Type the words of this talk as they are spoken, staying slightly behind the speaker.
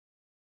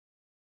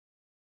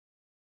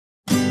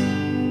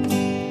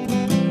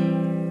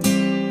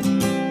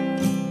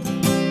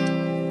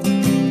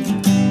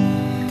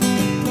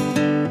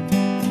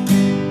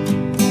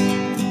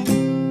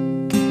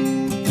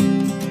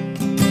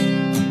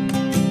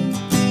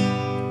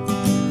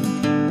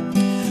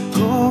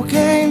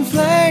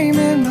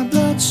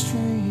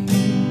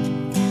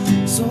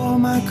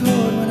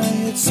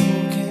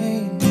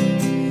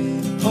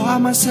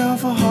Bought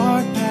myself a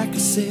hard pack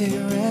of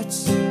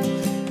cigarettes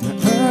in the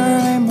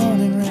early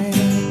morning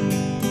rain.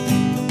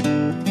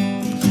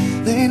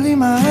 Lately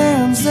my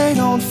hands, they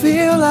don't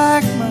feel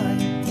like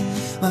mine.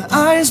 My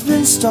eyes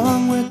been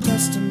stung with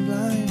dust and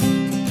blind.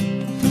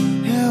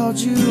 Held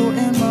you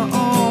in my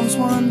arms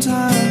one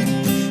time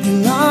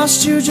and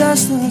lost you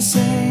just the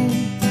same.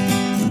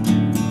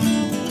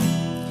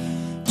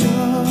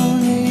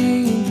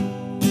 Jolene,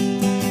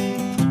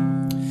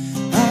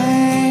 I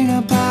ain't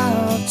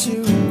about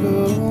to go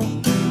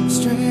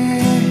straight.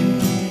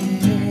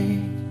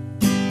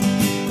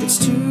 It's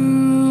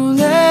too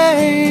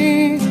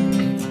late.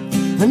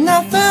 And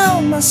I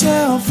found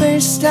myself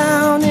face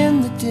down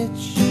in the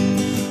ditch,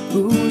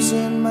 booze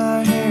in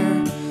my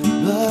hair,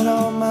 blood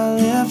on my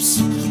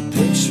lips.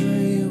 Picture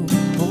you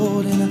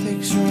holding a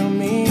picture of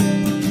me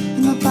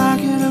in the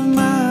pocket of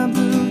my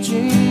blue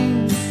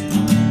jeans.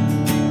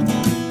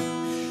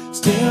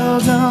 Still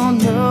don't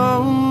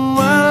know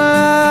what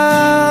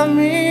love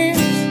means.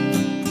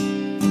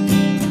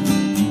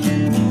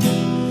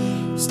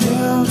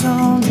 Still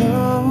don't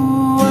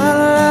know what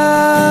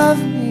love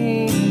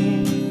means.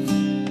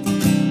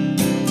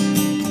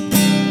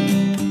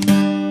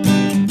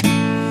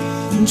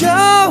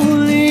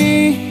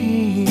 Jolene,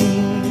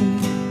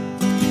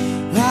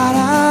 la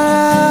la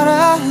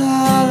la la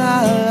la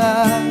la.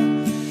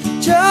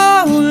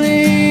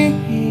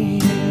 Jolene,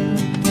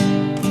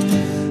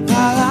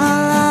 la la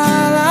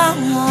la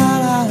la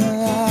la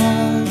la.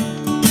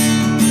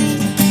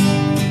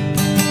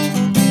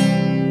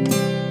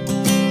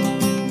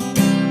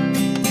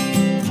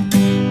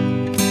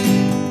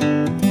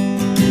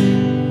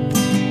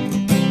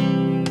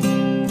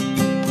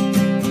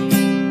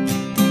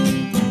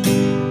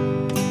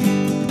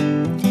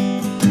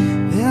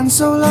 Been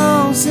so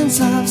long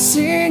since I've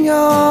seen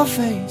your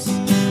face,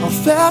 or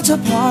felt a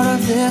part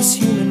of this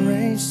human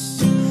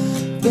race.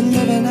 Been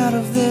living out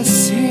of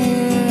this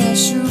here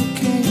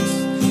suitcase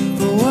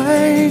for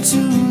way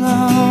too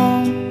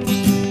long.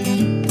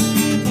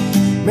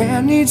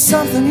 Man needs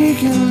something he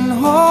can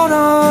hold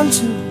on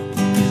to.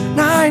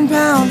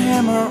 9-pound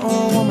hammer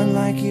or a woman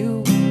like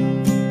you.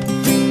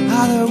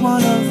 Either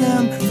one of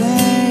them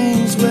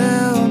things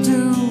will do.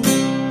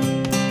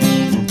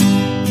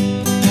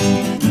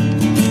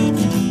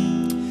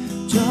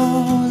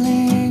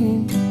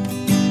 Jolene,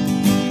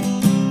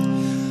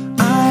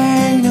 I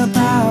ain't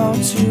about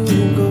to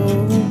go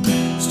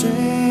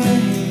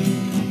straight.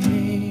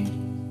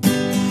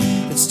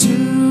 It's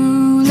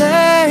too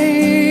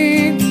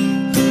late.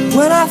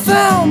 When I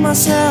found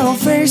myself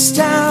face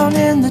down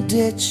in the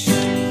ditch,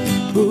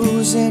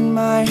 booze in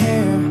my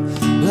hair,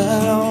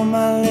 blood on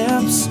my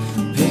lips.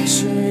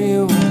 Picture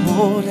you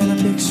holding a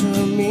picture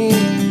of me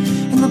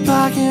in the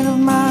pocket of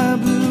my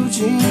blue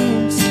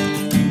jeans.